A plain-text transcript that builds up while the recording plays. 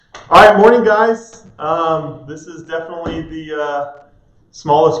All right, morning, guys. This is definitely the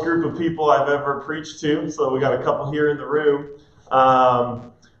smallest group of people I've ever preached to, so we got a couple here in the room.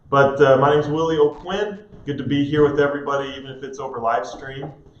 But my name's Willie O'Quinn. Good to be here with everybody, even if it's over live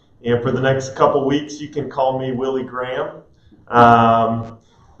stream. And for the next couple weeks, you can call me Willie Graham. Guys,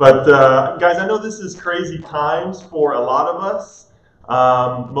 I know this is crazy times for a lot of us.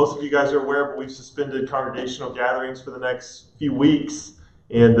 Most of you guys are aware, but we've suspended congregational gatherings for the next few weeks.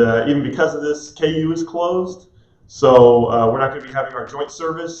 And even because of this, KU is closed. So we're not going to be having our joint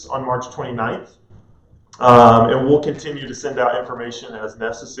service on March 29th. And we'll continue to send out information as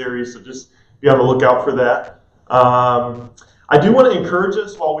necessary. So just be on the lookout for that. I do want to encourage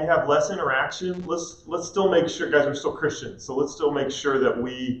us, while we have less interaction, let's still make sure, guys, we're still Christians. So let's still make sure that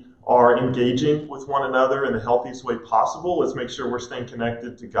we are engaging with one another in the healthiest way possible. Let's make sure we're staying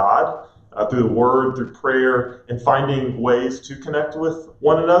connected to God. Through the Word, through prayer, and finding ways to connect with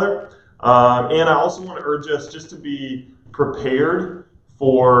one another. And I also want to urge us just to be prepared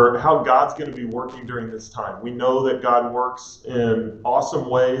for how God's going to be working during this time. We know that God works in awesome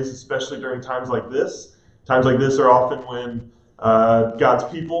ways, especially during times like this. Times like this are often when God's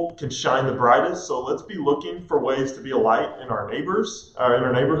people can shine the brightest. So let's be looking for ways to be a light in our neighbors, in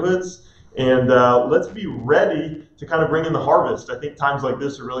our neighborhoods. And let's be ready to kind of bring in the harvest. I think times like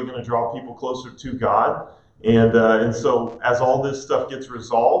this are really going to draw people closer to God. And so as all this stuff gets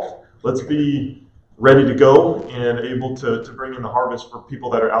resolved, let's be ready to go and able to bring in the harvest for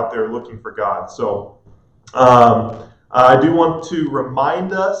people that are out there looking for God. So I do want to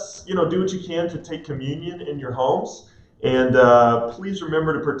remind us, do what you can to take communion in your homes. And please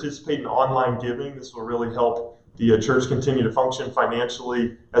remember to participate in online giving. This will really help the church continue to function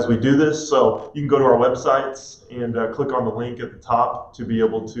financially as we do this. So you can go to our websites and click on the link at the top to be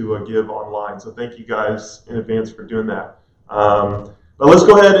able to give online. So thank you guys in advance for doing that. But let's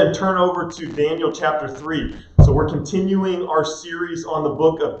go ahead and turn over to Daniel chapter 3. So we're continuing our series on the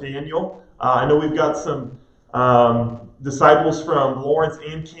book of Daniel. I know we've got some disciples from Lawrence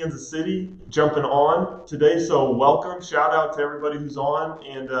and Kansas City jumping on today, so welcome. Shout out to everybody who's on.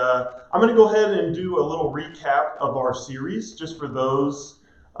 And I'm going to go ahead and do a little recap of our series, just for those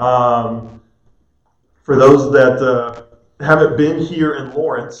that haven't been here in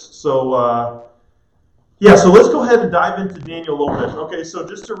Lawrence. So so let's go ahead and dive into Daniel a little bit. Okay, so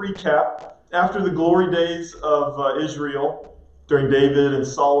just to recap, after the glory days of Israel during David and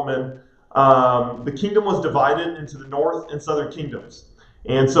Solomon, the kingdom was divided into the north and southern kingdoms.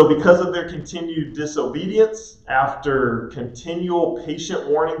 And so because of their continued disobedience, after continual patient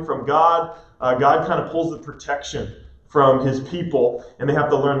warning from God, God kind of pulls the protection from his people, and they have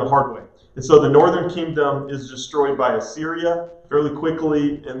to learn the hard way. And so the northern kingdom is destroyed by Assyria fairly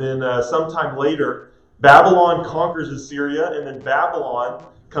quickly, and then sometime later, Babylon conquers Assyria, and then Babylon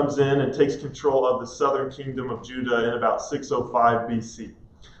comes in and takes control of the southern kingdom of Judah in about 605 BC.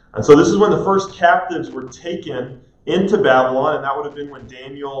 And so this is when the first captives were taken into Babylon, and that would have been when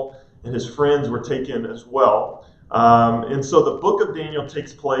Daniel and his friends were taken as well. And so the book of Daniel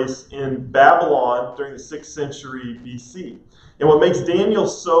takes place in Babylon during the 6th century BC. And what makes Daniel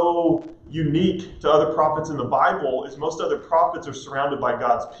so unique to other prophets in the Bible is most other prophets are surrounded by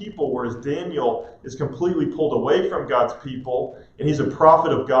God's people, whereas Daniel is completely pulled away from God's people, and he's a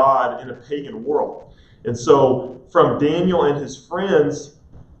prophet of God in a pagan world. And so from Daniel and his friends,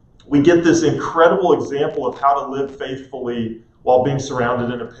 we get this incredible example of how to live faithfully while being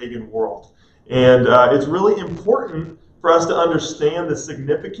surrounded in a pagan world. And it's really important for us to understand the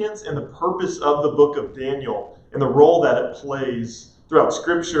significance and the purpose of the book of Daniel and the role that it plays throughout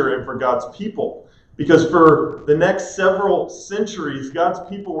Scripture and for God's people. Because for the next several centuries, God's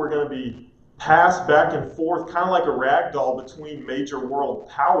people were going to be passed back and forth, kind of like a rag doll between major world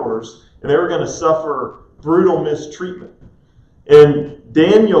powers, and they were going to suffer brutal mistreatment. And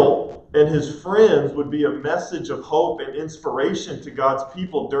Daniel and his friends would be a message of hope and inspiration to God's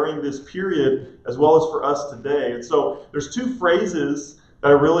people during this period, as well as for us today. And so there's two phrases that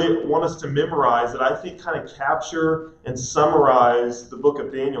I really want us to memorize that I think kind of capture and summarize the book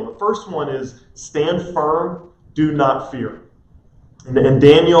of Daniel. The first one is, stand firm, do not fear. And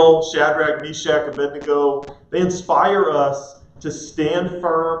Daniel, Shadrach, Meshach, Abednego, they inspire us to stand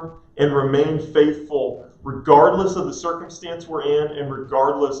firm and remain faithful regardless of the circumstance we're in and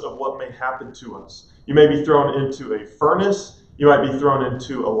regardless of what may happen to us. You may be thrown into a furnace. You might be thrown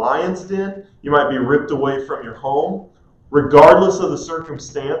into a lion's den. You might be ripped away from your home. Regardless of the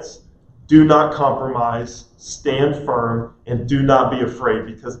circumstance, do not compromise, stand firm, and do not be afraid,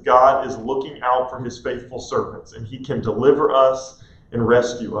 because God is looking out for his faithful servants, and he can deliver us and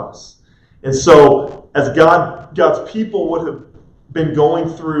rescue us. And so, as God's people would have been going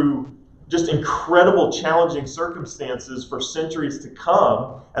through just incredible challenging circumstances for centuries to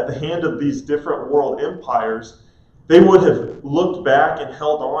come at the hand of these different world empires, they would have looked back and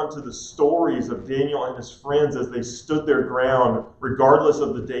held on to the stories of Daniel and his friends as they stood their ground regardless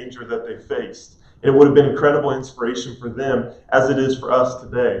of the danger that they faced. And it would have been incredible inspiration for them as it is for us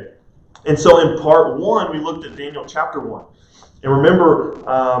today. And so in part 1, we looked at Daniel chapter 1. And remember,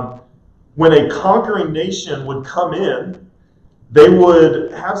 when a conquering nation would come in, they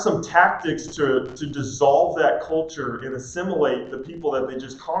would have some tactics to dissolve that culture and assimilate the people that they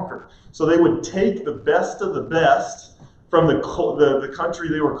just conquered. So they would take the best of the best from the country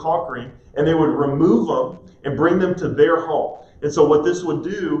they were conquering, and they would remove them and bring them to their home. And so what this would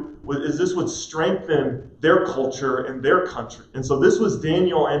do is this would strengthen their culture and their country. And so this was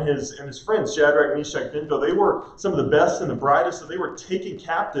Daniel and his friends, Shadrach, Meshach, Abednego. They were some of the best and the brightest, so they were taken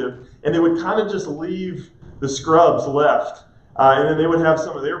captive, and they would kind of just leave the scrubs left. And then they would have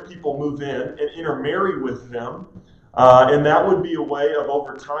some of their people move in and intermarry with them. And that would be a way of,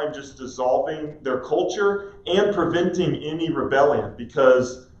 over time, just dissolving their culture and preventing any rebellion,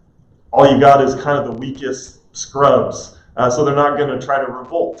 because all you got is kind of the weakest scrubs. So they're not going to try to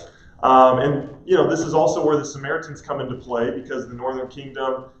revolt. And, this is also where the Samaritans come into play, because the northern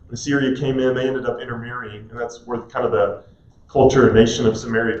kingdom, when Assyria came in, they ended up intermarrying. And that's where kind of the culture and nation of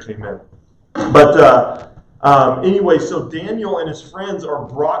Samaria came in. But anyway, so Daniel and his friends are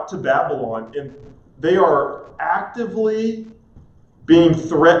brought to Babylon, and they are actively being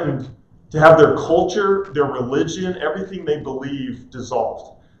threatened to have their culture, their religion, everything they believe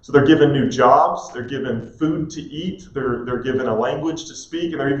dissolved. So they're given new jobs, they're given food to eat, they're given a language to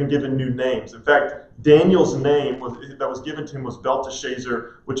speak, and they're even given new names. In fact, Daniel's name that was given to him was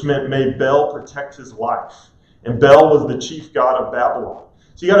Belteshazzar, which meant may Bel protect his life. And Bel was the chief god of Babylon.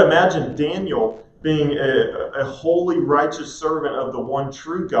 So you got to imagine Daniel being a holy, righteous servant of the one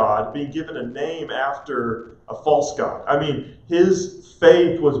true God, being given a name after a false god. I mean, his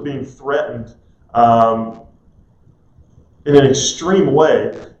faith was being threatened in an extreme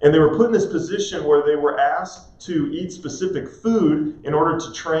way. And they were put in this position where they were asked to eat specific food in order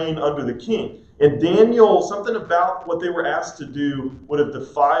to train under the king. And Daniel, something about what they were asked to do would have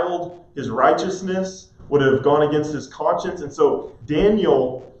defiled his righteousness, would have gone against his conscience. And so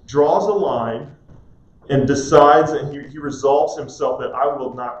Daniel draws a line and decides, and he resolves himself that I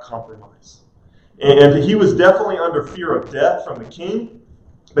will not compromise. And he was definitely under fear of death from the king,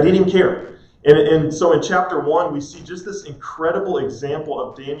 but he didn't care. And so in chapter 1, we see just this incredible example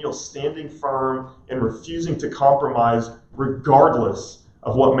of Daniel standing firm and refusing to compromise regardless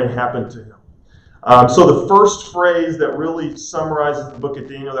of what may happen to him. So the first phrase that really summarizes the book of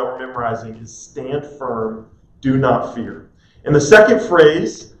Daniel that we're memorizing is stand firm, do not fear. And the second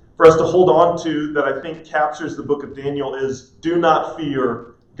phrase for us to hold on to that I think captures the book of Daniel is do not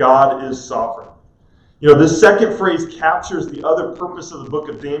fear, God is sovereign. This second phrase captures the other purpose of the book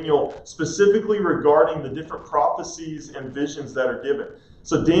of Daniel, specifically regarding the different prophecies and visions that are given.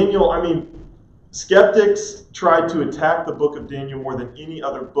 So Daniel, skeptics tried to attack the book of Daniel more than any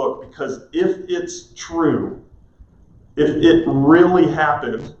other book, because if it's true, if it really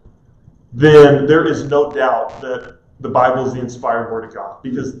happened, then there is no doubt that the Bible is the inspired word of God,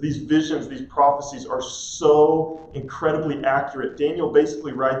 because these visions, these prophecies are so incredibly accurate. Daniel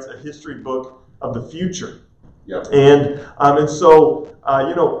basically writes a history book of the future. Yep. And so,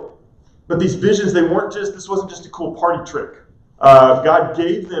 but these visions, this wasn't just a cool party trick. God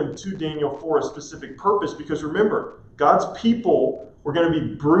gave them to Daniel for a specific purpose, because remember, God's people were going to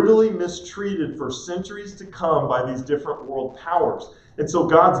be brutally mistreated for centuries to come by these different world powers. And so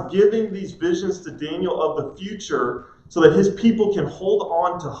God's giving these visions to Daniel of the future so that his people can hold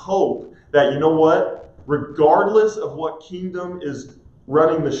on to hope that, regardless of what kingdom is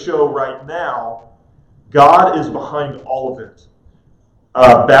running the show right now, God is behind all of it.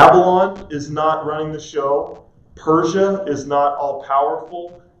 Babylon is not running the show. Persia is not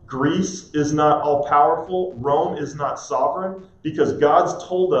all-powerful. Greece is not all-powerful. Rome is not sovereign, because God's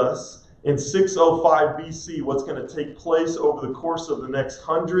told us in 605 BC what's going to take place over the course of the next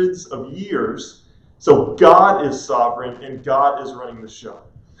hundreds of years. So God is sovereign, and God is running the show.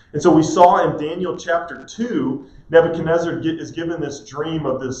 And so we saw in Daniel chapter 2, Nebuchadnezzar is given this dream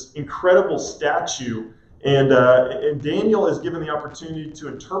of this incredible statue, and Daniel is given the opportunity to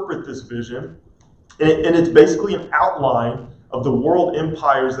interpret this vision, and it's basically an outline of the world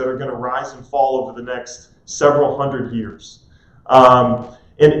empires that are going to rise and fall over the next several hundred years.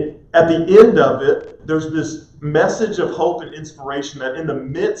 And at the end of it, there's this message of hope and inspiration that in the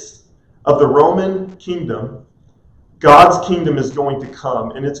midst of the Roman kingdom, God's kingdom is going to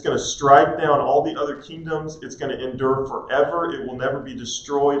come, and it's going to strike down all the other kingdoms. It's going to endure forever. It will never be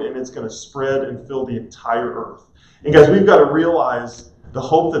destroyed, and it's going to spread and fill the entire earth. And guys, we've got to realize the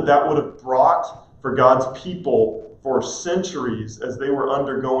hope that that would have brought for God's people for centuries as they were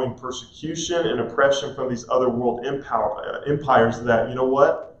undergoing persecution and oppression from these other world empires, that, you know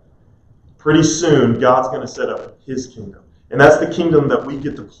what? Pretty soon, God's going to set up his kingdom. And that's the kingdom that we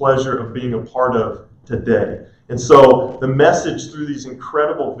get the pleasure of being a part of today. And so the message through these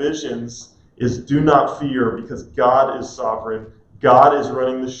incredible visions is do not fear, because God is sovereign. God is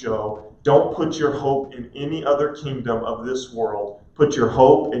running the show. Don't put your hope in any other kingdom of this world. Put your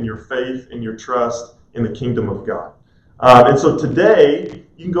hope and your faith and your trust in the kingdom of God. And so today,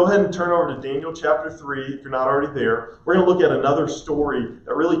 you can go ahead and turn over to Daniel chapter 3 if you're not already there. We're going to look at another story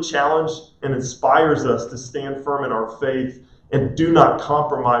that really challenged and inspires us to stand firm in our faith and do not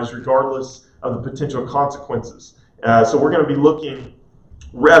compromise regardless of the potential consequences. So we're going to be looking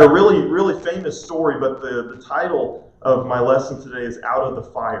at a really, really famous story, but the title of my lesson today is Out of the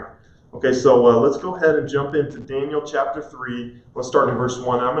Fire. Okay, so let's go ahead and jump into Daniel chapter 3. Let's start in verse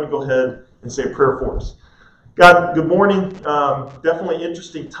 1. I'm going to go ahead and say a prayer for us. God, good morning. Definitely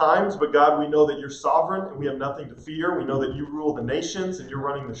interesting times, but God, we know that you're sovereign and we have nothing to fear. We know that you rule the nations and you're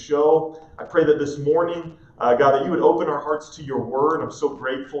running the show. I pray that this morning, God, that you would open our hearts to your word. I'm so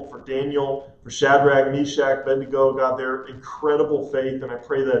grateful for Daniel, for Shadrach, Meshach, Abednego, God, their incredible faith. And I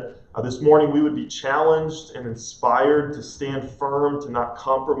pray that this morning we would be challenged and inspired to stand firm, to not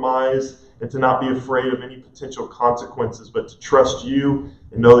compromise, and to not be afraid of any potential consequences, but to trust you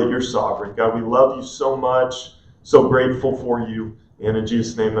and know that you're sovereign. God, we love you so much, so grateful for you. And in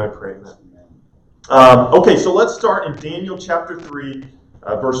Jesus' name I pray, amen. Okay, so let's start in Daniel chapter 3,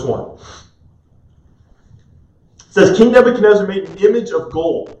 verse 1. It says, King Nebuchadnezzar made an image of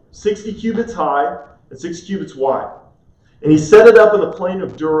gold, 60 cubits high and 6 cubits wide. And he set it up in the plain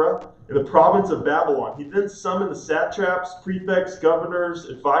of Dura, in the province of Babylon. He then summoned the satraps, prefects, governors,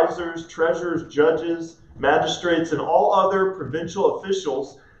 advisors, treasurers, judges, magistrates, and all other provincial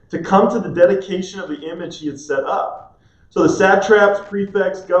officials to come to the dedication of the image he had set up. So the satraps,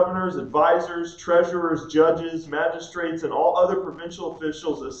 prefects, governors, advisors, treasurers, judges, magistrates, and all other provincial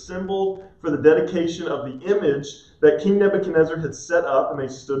officials assembled for the dedication of the image that King Nebuchadnezzar had set up, and they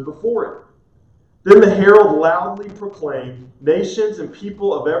stood before it. Then the herald loudly proclaimed, nations and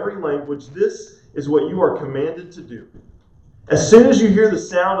people of every language, this is what you are commanded to do. As soon as you hear the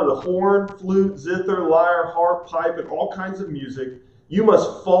sound of the horn, flute, zither, lyre, harp, pipe, and all kinds of music, you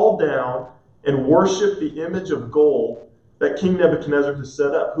must fall down and worship the image of gold that King Nebuchadnezzar has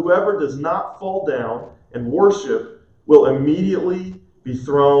set up. Whoever does not fall down and worship will immediately be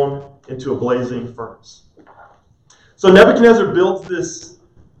thrown into a blazing furnace. So Nebuchadnezzar builds this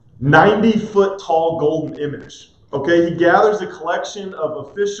 90-foot tall golden image. Okay, he gathers a collection of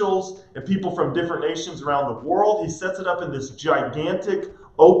officials and people from different nations around the world. He sets it up in this gigantic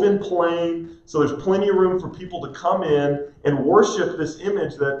open plain, so there's plenty of room for people to come in and worship this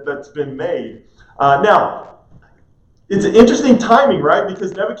image that's been made. Now, it's an interesting timing, right?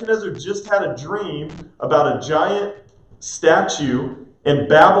 Because Nebuchadnezzar just had a dream about a giant statue, and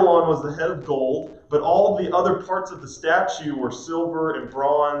Babylon was the head of gold, but all of the other parts of the statue were silver and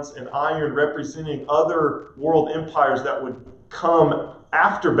bronze and iron, representing other world empires that would come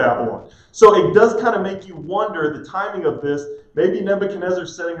after Babylon. So it does kind of make you wonder the timing of this. Maybe Nebuchadnezzar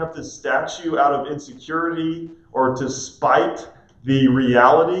setting up this statue out of insecurity or to spite the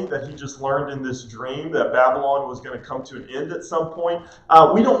reality that he just learned in this dream that Babylon was going to come to an end at some point.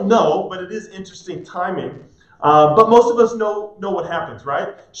 We don't know, but it is interesting timing. But most of us know what happens, right?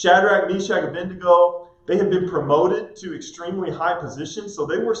 Shadrach, Meshach, Abednego, they had been promoted to extremely high positions, so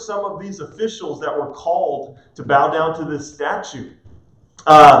they were some of these officials that were called to bow down to this statue.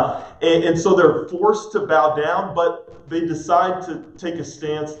 And so they're forced to bow down, but they decide to take a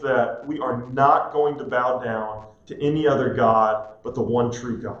stance that we are not going to bow down to any other God but the one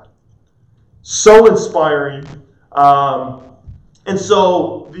true God. So inspiring. And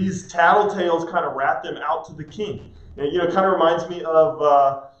so these tattletales kind of rat them out to the king. And, it kind of reminds me of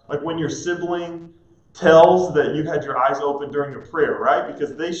like when your sibling tells that you had your eyes open during a prayer, right?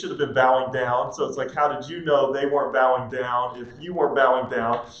 Because they should have been bowing down. So it's like, how did you know they weren't bowing down if you weren't bowing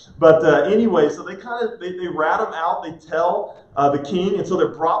down? But anyway, so they rat them out. They tell the king. And so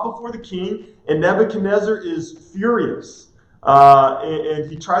they're brought before the king. And Nebuchadnezzar is furious.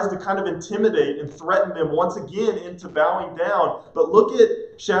 And he tries to kind of intimidate and threaten them once again into bowing down. But look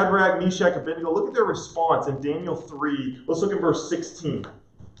at Shadrach, Meshach, Abednego. Look at their response in Daniel 3. Let's look at verse 16.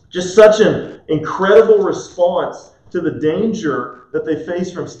 Just such an incredible response to the danger that they face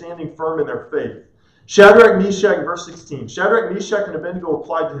from standing firm in their faith. Shadrach, Meshach, verse 16. Shadrach, Meshach, and Abednego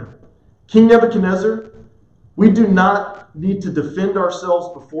replied to him, King Nebuchadnezzar, we do not need to defend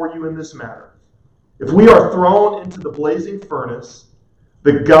ourselves before you in this matter. If we are thrown into the blazing furnace,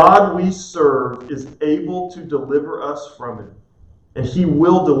 the God we serve is able to deliver us from it, and he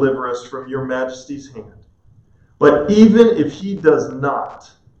will deliver us from your majesty's hand. But even if he does not,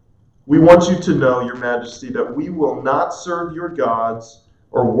 we want you to know, your majesty, that we will not serve your gods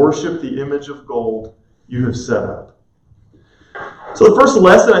or worship the image of gold you have set up. So the first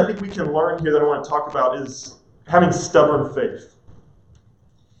lesson I think we can learn here that I want to talk about is having stubborn faith.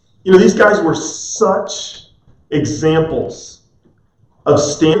 You know, these guys were such examples of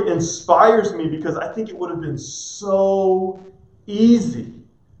stand. It inspires me because I think it would have been so easy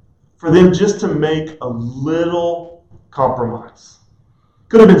for them just to make a little compromise.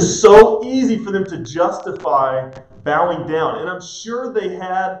 Could have been so easy for them to justify bowing down. And I'm sure they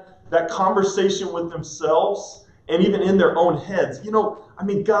had that conversation with themselves and even in their own heads. You know, I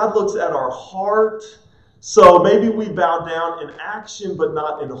mean, God looks at our heart. So maybe we bow down in action, but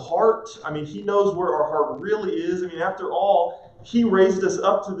not in heart. I mean, he knows where our heart really is. I mean, after all, he raised us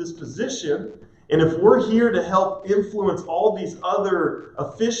up to this position. And if we're here to help influence all these other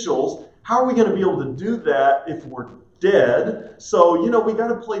officials, how are we going to be able to do that if we're dead? So, you know, we got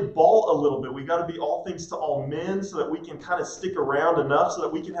to play ball a little bit. We got to be all things to all men so that we can kind of stick around enough so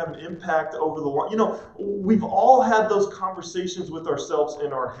that we can have an impact over the long. You know, we've all had those conversations with ourselves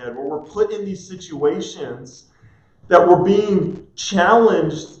in our head where we're put in these situations that we're being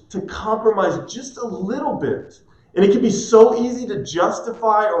challenged to compromise just a little bit. And it can be so easy to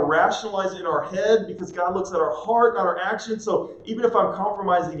justify or rationalize in our head because God looks at our heart, not our action. So even if I'm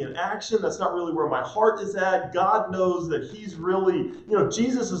compromising in action, that's not really where my heart is at. God knows that he's really, you know,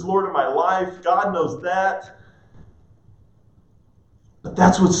 Jesus is Lord of my life. God knows that. But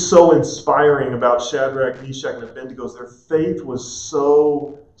that's what's so inspiring about Shadrach, Meshach, and Abednego. Their faith was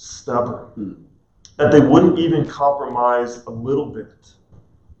so stubborn that they wouldn't even compromise a little bit.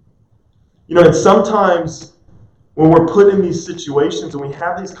 You know, and sometimes when we're put in these situations and we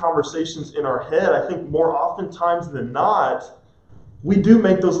have these conversations in our head, I think more oftentimes than not, we do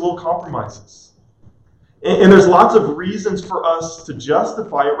make those little compromises. And there's lots of reasons for us to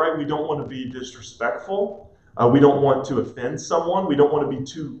justify it, right? We don't want to be disrespectful. We don't want to offend someone. We don't want to be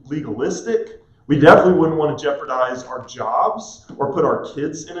too legalistic. We definitely wouldn't want to jeopardize our jobs or put our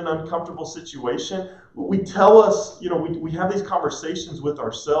kids in an uncomfortable situation. We tell us, you know, we have these conversations with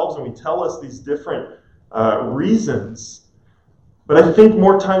ourselves and we tell us these different reasons. But I think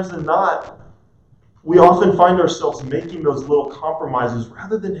more times than not, we often find ourselves making those little compromises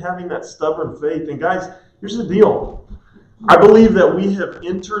rather than having that stubborn faith. And guys, here's the deal. I believe that we have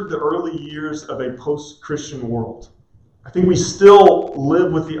entered the early years of a post-Christian world. I think we still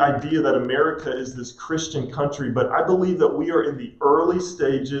live with the idea that America is this Christian country, but I believe that we are in the early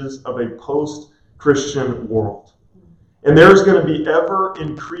stages of a post-Christian world. And there's going to be ever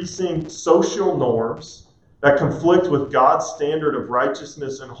increasing social norms that conflict with God's standard of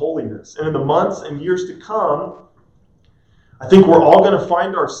righteousness and holiness. And in the months and years to come, I think we're all going to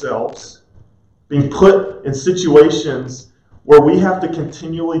find ourselves being put in situations where we have to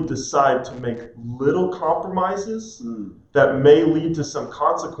continually decide to make little compromises that may lead to some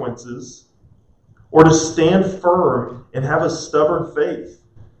consequences, or to stand firm and have a stubborn faith.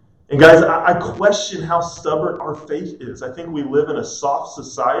 And guys, I question how stubborn our faith is. I think we live in a soft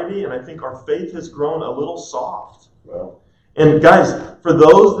society, and I think our faith has grown a little soft. Well, and guys, for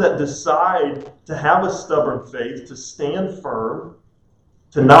those that decide to have a stubborn faith, to stand firm,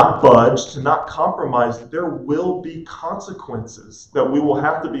 to not budge, to not compromise, there will be consequences that we will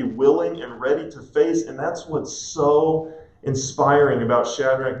have to be willing and ready to face. And that's what's so inspiring about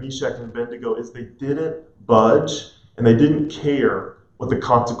Shadrach, Meshach, and Abednego is they didn't budge and they didn't care what the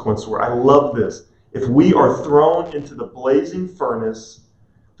consequences were. I love this. If we are thrown into the blazing furnace,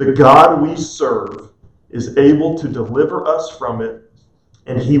 the God we serve is able to deliver us from it,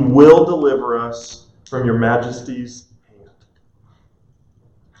 and he will deliver us from your majesty's hand.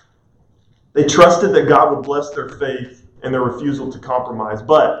 They trusted that God would bless their faith and their refusal to compromise.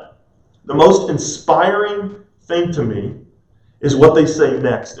 But the most inspiring thing to me is what they say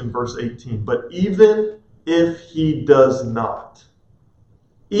next in verse 18. But even if he does not,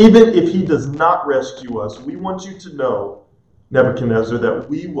 even if he does not rescue us, we want you to know, Nebuchadnezzar, that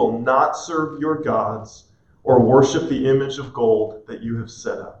we will not serve your gods or worship the image of gold that you have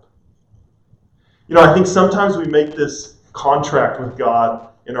set up. You know, I think sometimes we make this contract with God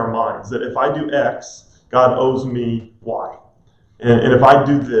in our minds, that if I do X, God owes me Y. And if I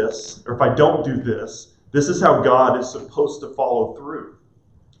do this, or if I don't do this, this is how God is supposed to follow through.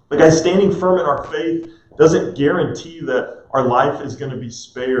 But guys, standing firm in our faith doesn't guarantee that our life is going to be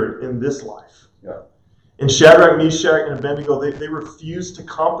spared in this life. Yeah. And Shadrach, Meshach, and Abednego, they refused to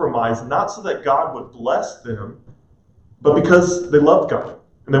compromise, not so that God would bless them, but because they loved God,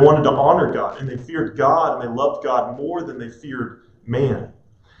 and they wanted to honor God, and they feared God, and they loved God more than they feared man.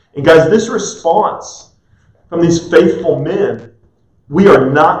 And guys, this response from these faithful men, we are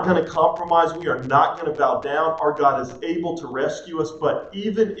not going to compromise, we are not going to bow down. Our God is able to rescue us, but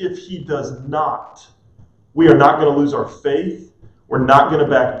even if He does not, we are not going to lose our faith. We're not going to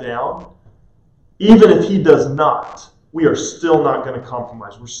back down. Even if He does not, we are still not going to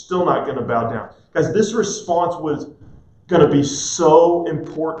compromise. We're still not going to bow down. Guys, this response was going to be so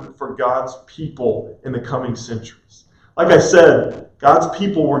important for God's people in the coming centuries. Like I said, God's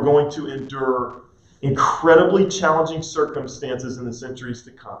people were going to endure incredibly challenging circumstances in the centuries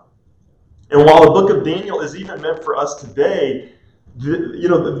to come. And while the book of Daniel is even meant for us today,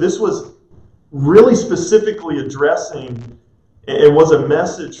 this was really specifically addressing and was a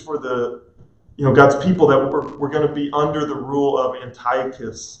message for God's people that were going to be under the rule of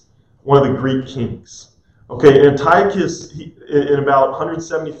Antiochus, one of the Greek kings. Okay, Antiochus, in about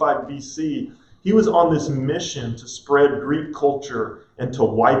 175 BC, he was on this mission to spread Greek culture and to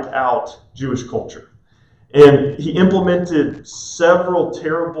wipe out Jewish culture. And he implemented several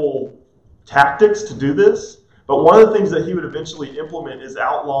terrible tactics to do this. But one of the things that he would eventually implement is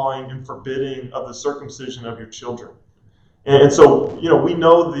outlawing and forbidding of the circumcision of your children. And so, we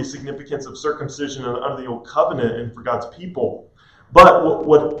know the significance of circumcision under the Old Covenant and for God's people. But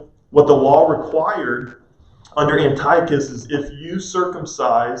what the law required under Antiochus is if you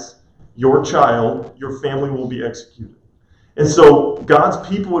circumcise your child, your family will be executed. And so God's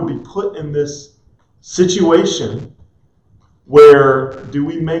people would be put in this situation where do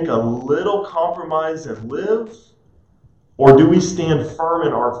we make a little compromise and live, or do we stand firm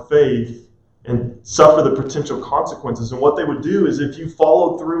in our faith and suffer the potential consequences? And what they would do is if you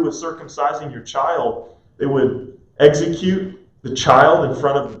followed through with circumcising your child, they would execute the child in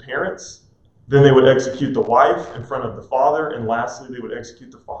front of the parents. Then they would execute the wife in front of the father, and lastly, they would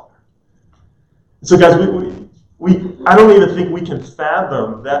execute the father. So, guys, I don't even think we can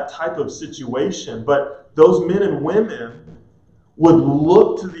fathom that type of situation. But those men and women would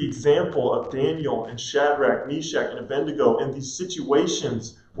look to the example of Daniel and Shadrach, Meshach, and Abednego in these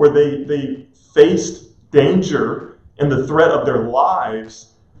situations where they faced danger and the threat of their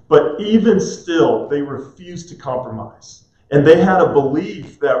lives, but even still, they refused to compromise. And they had a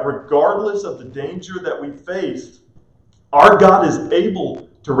belief that regardless of the danger that we faced, our God is able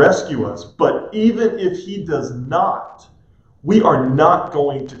to rescue us. But even if He does not, we are not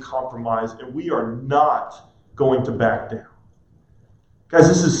going to compromise and we are not going to back down. Guys,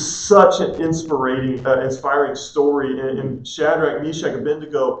 this is such an inspiring story. And Shadrach, Meshach, and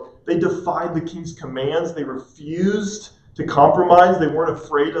Abednego, they defied the king's commands. They refused to compromise. They weren't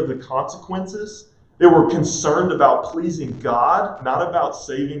afraid of the consequences. They were concerned about pleasing God, not about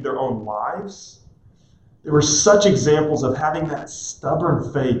saving their own lives. They were such examples of having that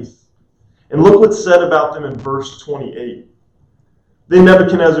stubborn faith. And look what's said about them in verse 28. Then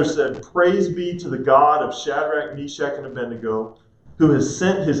Nebuchadnezzar said, "Praise be to the God of Shadrach, Meshach, and Abednego, who has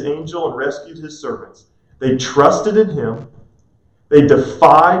sent His angel and rescued His servants. They trusted in Him, they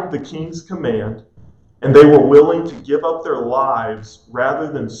defied the king's command, and they were willing to give up their lives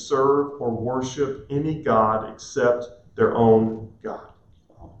rather than serve or worship any god except their own God."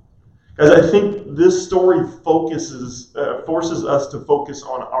 Guys, I think this story forces us to focus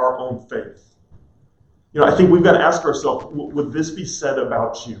on our own faith. I think we've got to ask ourselves, would this be said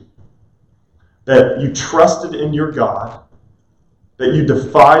about you? That you trusted in your God, that you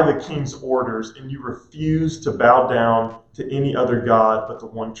defy the king's orders, and you refuse to bow down to any other God but the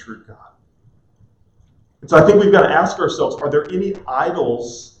one true God. And so I think we've got to ask ourselves, are there any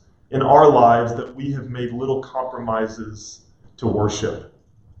idols in our lives that we have made little compromises to worship?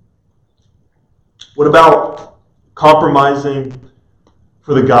 What about compromising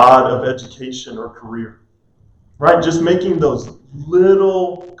for the God of education or career? Right? Just making those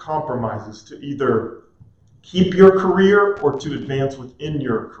little compromises to either keep your career or to advance within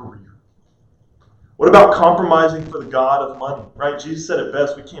your career. What about compromising for the God of money? Right? Jesus said it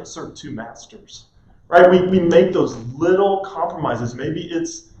best, we can't serve two masters. Right? We make those little compromises. Maybe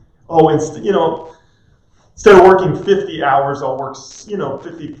it's, instead of working 50 hours, I'll work,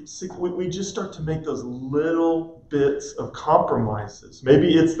 50. We just start to make those little bits of compromises.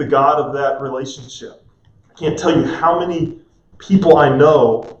 Maybe it's the God of that relationship. I can't tell you how many people I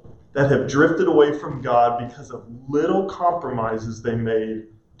know that have drifted away from God because of little compromises they made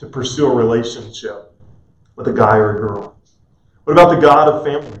to pursue a relationship with a guy or a girl. What about the God of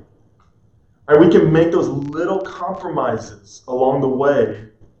family? All right, we can make those little compromises along the way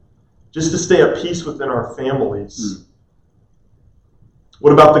just to stay at peace within our families.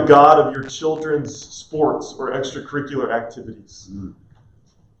 What about the God of your children's sports or extracurricular activities?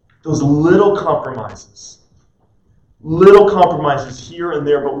 Those little compromises here and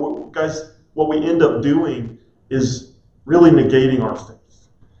there, but guys, what we end up doing is really negating our faith.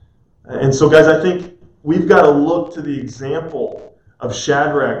 And so, guys, I think we've got to look to the example of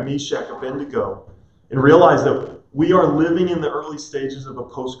Shadrach, Meshach, Abednego and realize that we are living in the early stages of a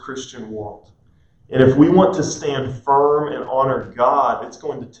post-Christian world. And if we want to stand firm and honor God, it's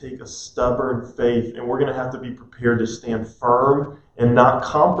going to take a stubborn faith, and we're going to have to be prepared to stand firm and not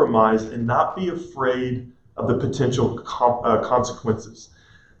compromise and not be afraid of the potential consequences.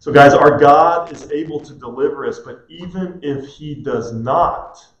 So, guys, our God is able to deliver us, but even if He does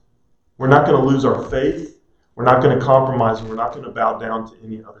not, we're not going to lose our faith, we're not going to compromise, and we're not going to bow down to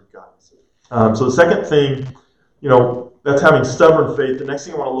any other gods. So the second thing, that's having stubborn faith. The next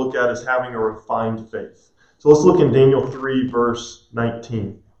thing I want to look at is having a refined faith. So let's look in Daniel 3, verse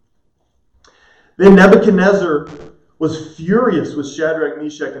 19. Then Nebuchadnezzar was furious with Shadrach,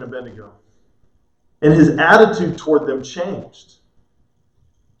 Meshach, and Abednego, and his attitude toward them changed.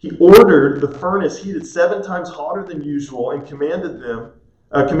 He ordered the furnace heated 7 times hotter than usual and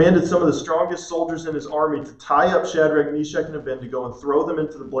commanded some of the strongest soldiers in his army to tie up Shadrach, Meshach, and Abednego and throw them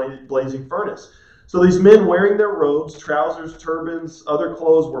into the blazing furnace. So these men, wearing their robes, trousers, turbans, other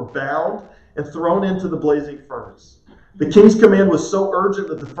clothes, were bound and thrown into the blazing furnace. The king's command was so urgent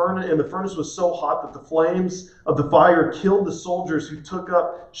that the furnace was so hot that the flames of the fire killed the soldiers who took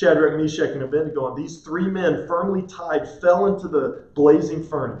up Shadrach, Meshach, and Abednego. And these 3 men, firmly tied, fell into the blazing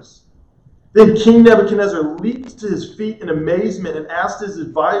furnace. Then King Nebuchadnezzar leaped to his feet in amazement and asked his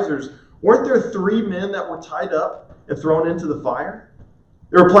advisors, "Weren't there 3 men that were tied up and thrown into the fire?"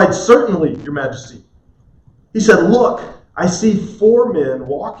 They replied, "Certainly, Your Majesty." He said, "Look, I see 4 men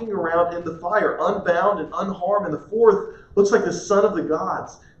walking around in the fire, unbound and unharmed, and the 4th looks like the son of the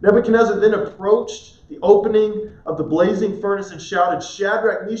gods." Nebuchadnezzar then approached the opening of the blazing furnace and shouted,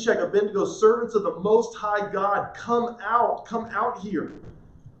 "Shadrach, Meshach, Abednego, servants of the Most High God, come out here."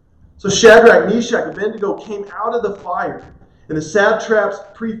 So Shadrach, Meshach, Abednego came out of the fire, and the satraps,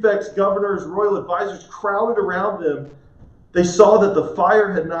 prefects, governors, royal advisors crowded around them. They saw that the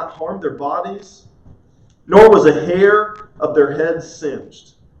fire had not harmed their bodies, nor was a hair of their heads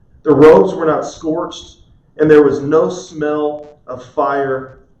singed. Their robes were not scorched, and there was no smell of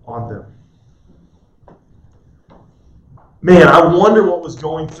fire on them. Man, I wonder what was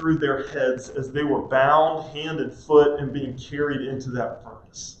going through their heads as they were bound hand and foot and being carried into that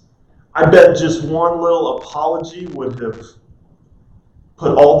furnace. I bet just one little apology would have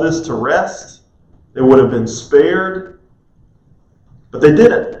put all this to rest. They would have been spared, but they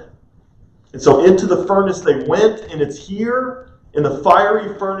didn't. And so into the furnace they went, and it's here in the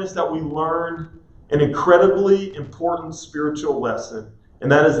fiery furnace that we learn an incredibly important spiritual lesson,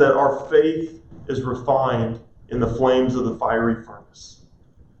 and that is that our faith is refined in the flames of the fiery furnace.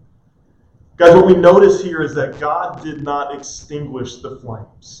 Guys, what we notice here is that God did not extinguish the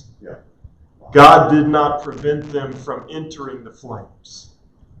flames. God did not prevent them from entering the flames,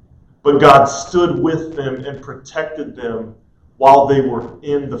 but God stood with them and protected them while they were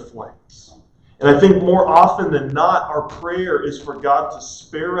in the flames. And I think more often than not, our prayer is for God to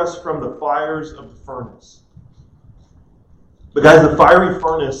spare us from the fires of the furnace. But guys, the fiery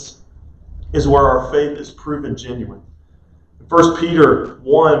furnace is where our faith is proven genuine. In 1 Peter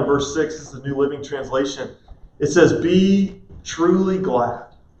 1, verse 6 is the New Living Translation. It says, "Be truly glad.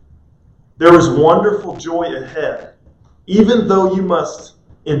 There is wonderful joy ahead, even though you must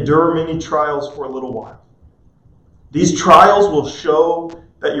endure many trials for a little while. These trials will show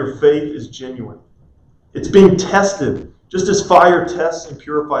that your faith is genuine. It's being tested, just as fire tests and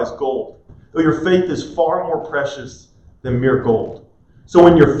purifies gold, though your faith is far more precious than mere gold. So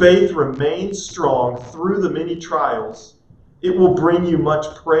when your faith remains strong through the many trials, it will bring you much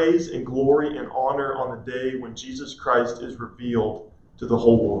praise and glory and honor on the day when Jesus Christ is revealed to the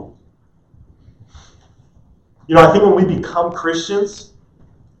whole world." I think when we become Christians,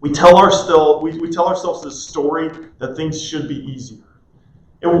 we tell ourselves this story that things should be easier.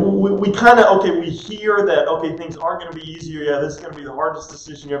 And we kind of, we hear that, things aren't going to be easier. Yeah, this is going to be the hardest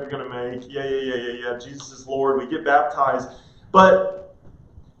decision you're ever going to make. Yeah, Jesus is Lord. We get baptized. But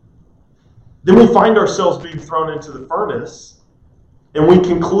then we find ourselves being thrown into the furnace, and we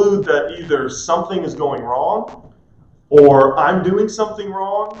conclude that either something is going wrong, or I'm doing something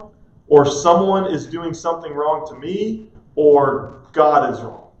wrong, or someone is doing something wrong to me, or God is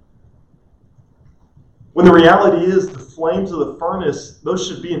wrong. When the reality is, the flames of the furnace, those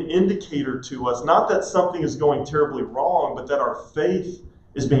should be an indicator to us, not that something is going terribly wrong, but that our faith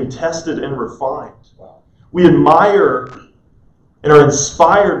is being tested and refined. Wow. We admire and are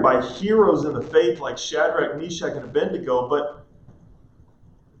inspired by heroes in the faith like Shadrach, Meshach, and Abednego, but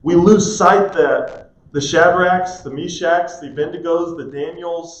we lose sight that the Shadrachs, the Meshachs, the Abednegos, the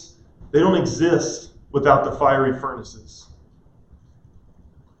Daniels, they don't exist without the fiery furnaces.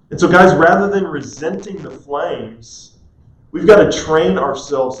 And so, guys, rather than resenting the flames, we've got to train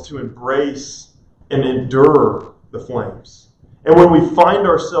ourselves to embrace and endure the flames. And when we find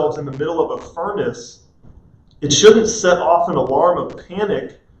ourselves in the middle of a furnace, it shouldn't set off an alarm of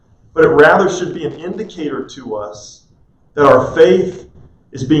panic, but it rather should be an indicator to us that our faith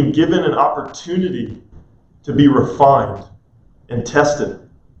is being given an opportunity to be refined and tested.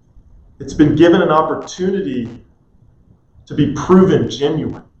 It's been given an opportunity to be proven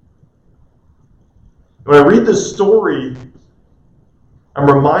genuine. When I read this story, I'm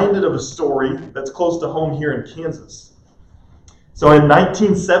reminded of a story that's close to home here in Kansas. So in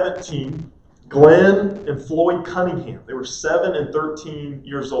 1917, Glenn and Floyd Cunningham, they were 7 and 13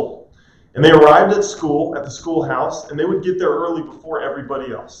 years old. And they arrived at school, at the schoolhouse, and they would get there early before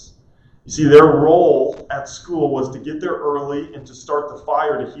everybody else. You see, their role at school was to get there early and to start the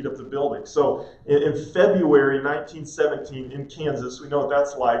fire to heat up the building. So in February 1917 in Kansas, we know what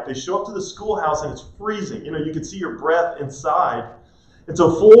that's like. They show up to the schoolhouse and it's freezing. You know, you can see your breath inside. And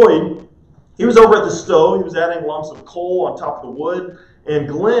so Floyd, he was over at the stove. He was adding lumps of coal on top of the wood. And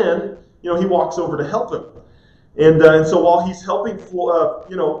Glenn, he walks over to help him. And so while he's helping,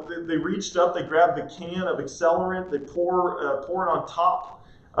 they reached up, they grabbed the can of accelerant, they pour it on top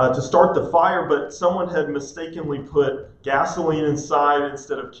to start the fire, but someone had mistakenly put gasoline inside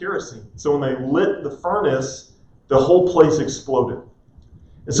instead of kerosene. So when they lit the furnace, the whole place exploded.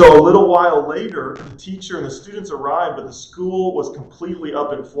 And so a little while later, the teacher and the students arrived, but the school was completely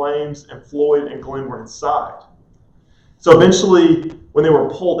up in flames, and Floyd and Glenn were inside. So eventually, when they were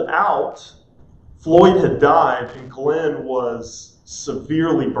pulled out, Floyd had died and Glenn was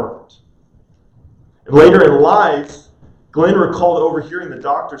severely burned. And later in life, Glenn recalled overhearing the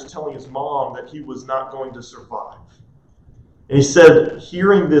doctors telling his mom that he was not going to survive. And he said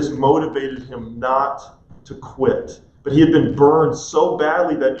hearing this motivated him not to quit. But he had been burned so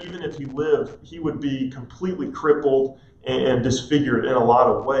badly that even if he lived, he would be completely crippled and disfigured in a lot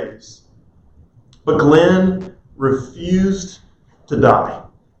of ways. But Glenn refused to die,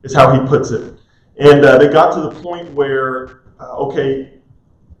 is how he puts it. And they got to the point where,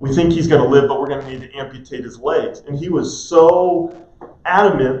 we think he's going to live, but we're going to need to amputate his legs. And he was so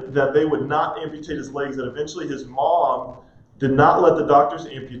adamant that they would not amputate his legs that eventually his mom did not let the doctors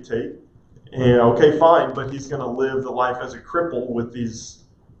amputate. And okay, fine, but he's going to live the life as a cripple with these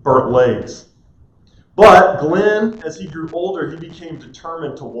burnt legs. But Glenn, as he grew older, he became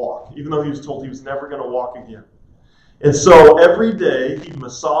determined to walk, even though he was told he was never going to walk again. And so every day he'd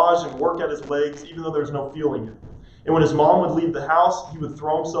massage and work at his legs, even though there was no feeling it. And when his mom would leave the house, he would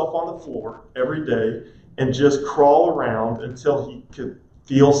throw himself on the floor every day and just crawl around until he could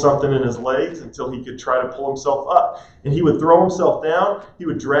feel something in his legs, until he could try to pull himself up. And he would throw himself down, he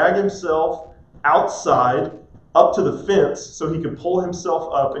would drag himself outside up to the fence so he could pull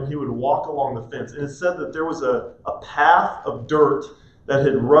himself up, and he would walk along the fence. And it said that there was a path of dirt that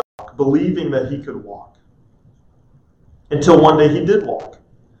had run, believing that he could walk. Until one day he did walk.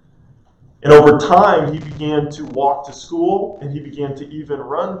 And over time, he began to walk to school, and he began to even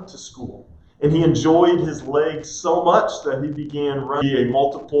run to school. And he enjoyed his legs so much that he began running, a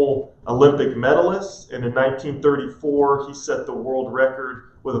multiple Olympic medalist. And in 1934, he set the world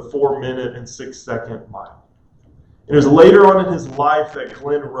record with a 4-minute and 6-second mile. And it was later on in his life that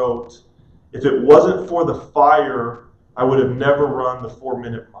Glenn wrote, "If it wasn't for the fire, I would have never run the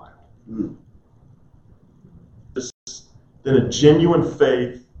 4-minute mile." This has been a genuine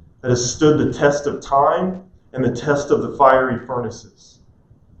faith that has stood the test of time and the test of the fiery furnaces.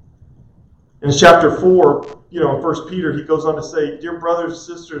 In chapter 4, in 1 Peter, he goes on to say, "Dear brothers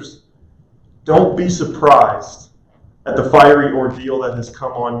and sisters, don't be surprised at the fiery ordeal that has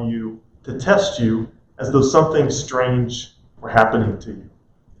come on you to test you as though something strange were happening to you."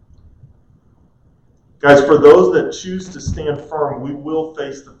 Guys, for those that choose to stand firm, we will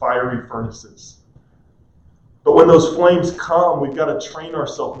face the fiery furnaces. But when those flames come, we've got to train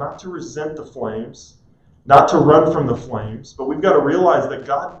ourselves not to resent the flames, not to run from the flames, but we've got to realize that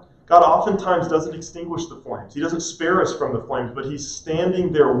God oftentimes doesn't extinguish the flames. He doesn't spare us from the flames, but He's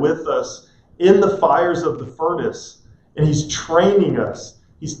standing there with us in the fires of the furnace, and He's training us.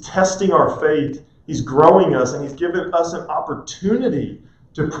 He's testing our faith. He's growing us, and He's given us an opportunity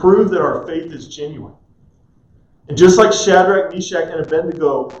to prove that our faith is genuine. And just like Shadrach, Meshach, and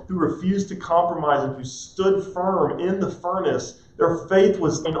Abednego, who refused to compromise and who stood firm in the furnace, their faith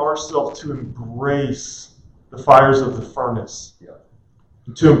was in ourselves to embrace the fires of the furnace,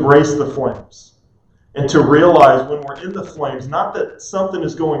 to embrace the flames, and to realize when we're in the flames, not that something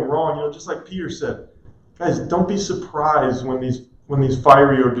is going wrong, just like Peter said, guys, don't be surprised when these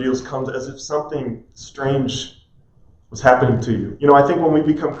fiery ordeals come as if something strange was happening to you. I think when we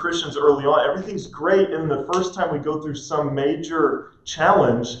become Christians early on, everything's great, and the first time we go through some major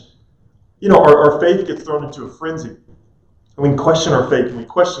challenge, our faith gets thrown into a frenzy. And we can question our faith, and we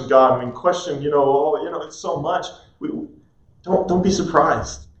question God, and we can question, it's so much. Don't be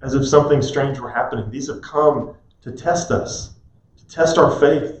surprised as if something strange were happening. These have come to test us, to test our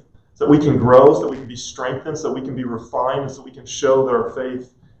faith, so that we can grow, so that we can be strengthened, so that we can be refined, and so we can show that our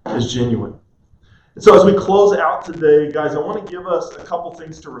faith is genuine. And so as we close out today, guys, I want to give us a couple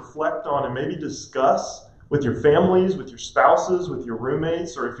things to reflect on and maybe discuss with your families, with your spouses, with your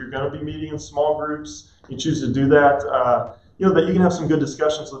roommates, or if you're going to be meeting in small groups, you choose to do that, that you can have some good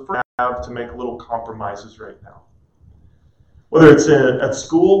discussions with friends to make little compromises right now. Whether it's at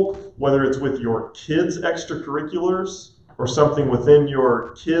school, whether it's with your kids' extracurriculars, or something within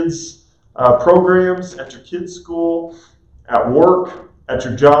your kids' programs, at your kids' school, at work, at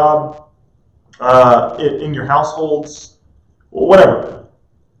your job, in your households, whatever.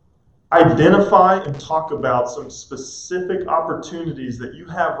 Identify and talk about some specific opportunities that you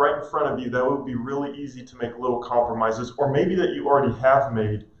have right in front of you that would be really easy to make little compromises, or maybe that you already have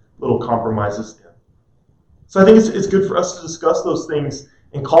made little compromises in. So I think it's good for us to discuss those things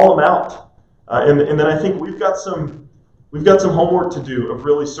and call them out. And then I think we've got some homework to do of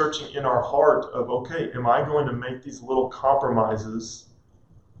really searching in our heart of, okay, am I going to make these little compromises,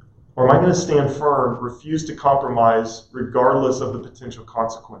 or am I going to stand firm, refuse to compromise regardless of the potential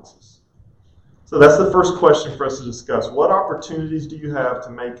consequences? So that's the first question for us to discuss. What opportunities do you have to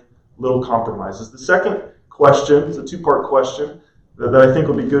make little compromises? The second question, it's a two-part question that I think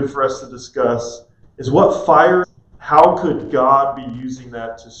will be good for us to discuss, is what fire, how could God be using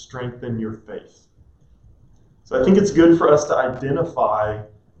that to strengthen your faith? So I think it's good for us to identify,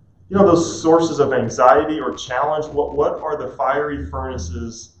 those sources of anxiety or challenge. What are the fiery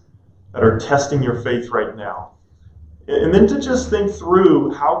furnaces that are testing your faith right now? And then to just think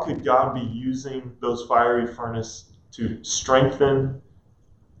through, how could God be using those fiery furnaces to strengthen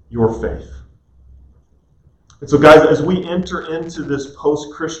your faith? And so guys, as we enter into this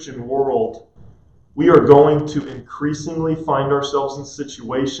post-Christian world, we are going to increasingly find ourselves in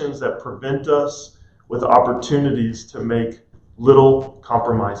situations that prevent us with opportunities to make little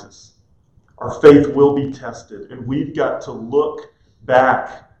compromises. Our faith will be tested, and we've got to look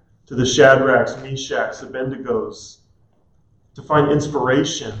back to the Shadrachs, Meshachs, Abednegos to find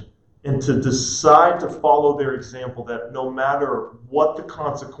inspiration and to decide to follow their example, that no matter what the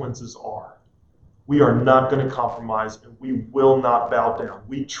consequences are, we are not going to compromise and we will not bow down.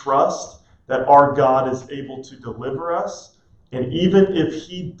 We trust that our God is able to deliver us, and even if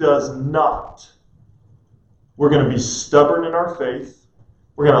He does not, we're going to be stubborn in our faith.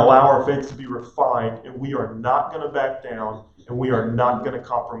 We're going to allow our faith to be refined, and we are not going to back down, and we are not going to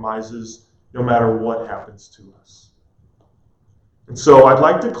compromise no matter what happens to us. And so I'd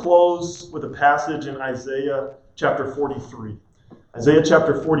like to close with a passage in Isaiah chapter 43. Isaiah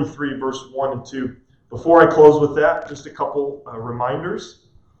chapter 43, verse 1 and 2. Before I close with that, just a couple reminders.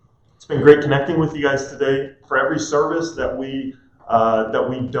 It's been great connecting with you guys today. For every service that we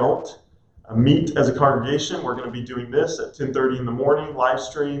don't meet as a congregation, we're going to be doing this at 10:30 in the morning, live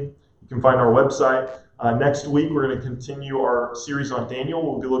stream. You can find our website. Next week, we're going to continue our series on Daniel.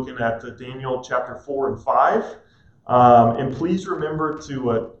 We'll be looking at Daniel chapter 4 and 5. And please remember to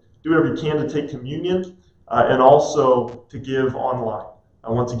do whatever you can to take communion and also to give online.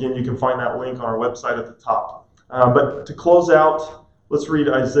 Once again, you can find that link on our website at the top. But to close out, let's read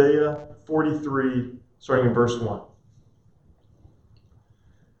Isaiah 43, starting in verse 1.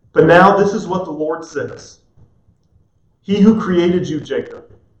 But now this is what the Lord says. He who created you,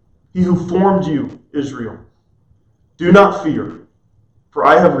 Jacob, He who formed you, Israel, do not fear, for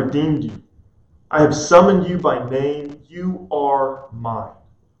I have redeemed you. I have summoned you by name. You are mine.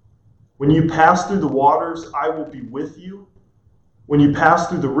 When you pass through the waters, I will be with you. When you pass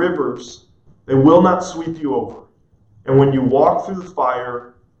through the rivers, they will not sweep you over. And when you walk through the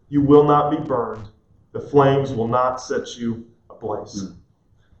fire, you will not be burned. The flames will not set you ablaze.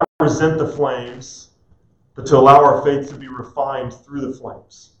 Not to resent the flames, but to allow our faith to be refined through the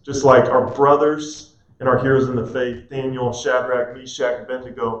flames. Just like our brothers and our heroes in the faith, Daniel, Shadrach, Meshach,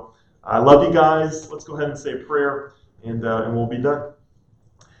 Abednego. I love you guys. Let's go ahead and say a prayer, and we'll be done.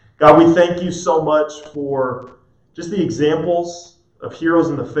 God, we thank you so much for just the examples of heroes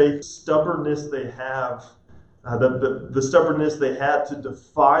in the faith, stubbornness they have, the stubbornness they had to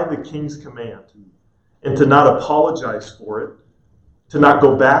defy the king's command and to not apologize for it, to not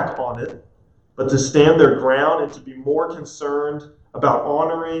go back on it, but to stand their ground and to be more concerned about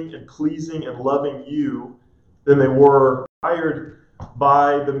honoring and pleasing and loving you than they were inspired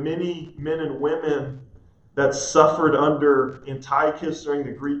by the many men and women that suffered under Antiochus during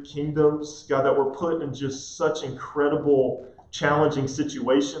the Greek kingdoms, God, that were put in just such incredible, challenging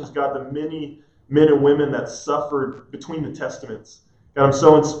situations. God, the many men and women that suffered between the Testaments. God, I'm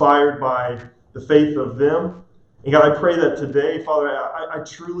so inspired by the faith of them. And God, I pray that today, Father, I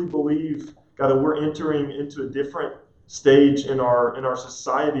truly believe, God, that we're entering into a different stage in our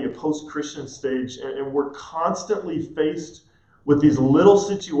society, a post-Christian stage, and we're constantly faced with these little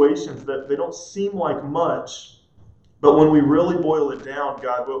situations that they don't seem like much, but when we really boil it down,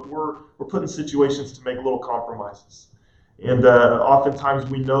 God, we're put in situations to make little compromises. And oftentimes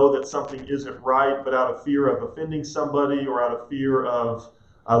we know that something isn't right, but out of fear of offending somebody or out of fear of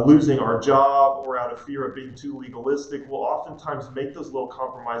losing our job or out of fear of being too legalistic, we'll oftentimes make those little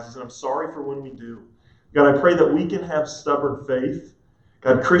compromises, and I'm sorry for when we do. God, I pray that we can have stubborn faith.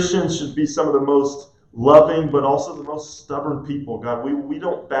 God, Christians should be some of the most loving, but also the most stubborn people. God, we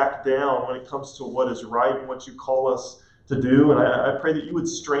don't back down when it comes to what is right and what you call us to do. And I pray that you would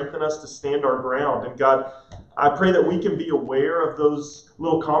strengthen us to stand our ground. And God, I pray that we can be aware of those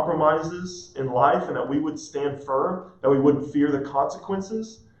little compromises in life and that we would stand firm, that we wouldn't fear the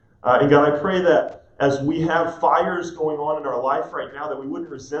consequences. And God, I pray that as we have fires going on in our life right now, that we wouldn't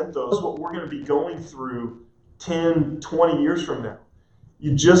resent those. That's what we're going to be going through 10, 20 years from now.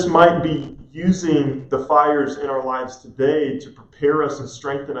 You just might be using the fires in our lives today to prepare us and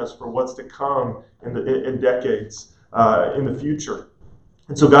strengthen us for what's to come in decades in the future.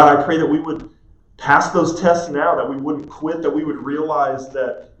 And so, God, I pray that we would pass those tests now, that we wouldn't quit, that we would realize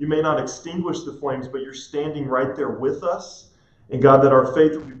that you may not extinguish the flames, but you're standing right there with us. And God, that our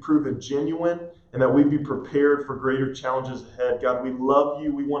faith would be proven genuine and that we'd be prepared for greater challenges ahead. God, we love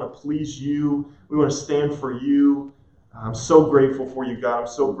you. We want to please you. We want to stand for you. I'm so grateful for you, God. I'm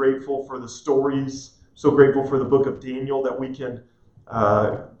so grateful for the stories, so grateful for the book of Daniel that we can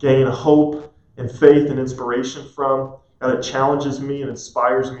gain hope and faith and inspiration from. God, it challenges me and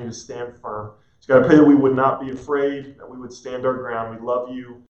inspires me to stand firm. So God, I pray that we would not be afraid, that we would stand our ground. We love you.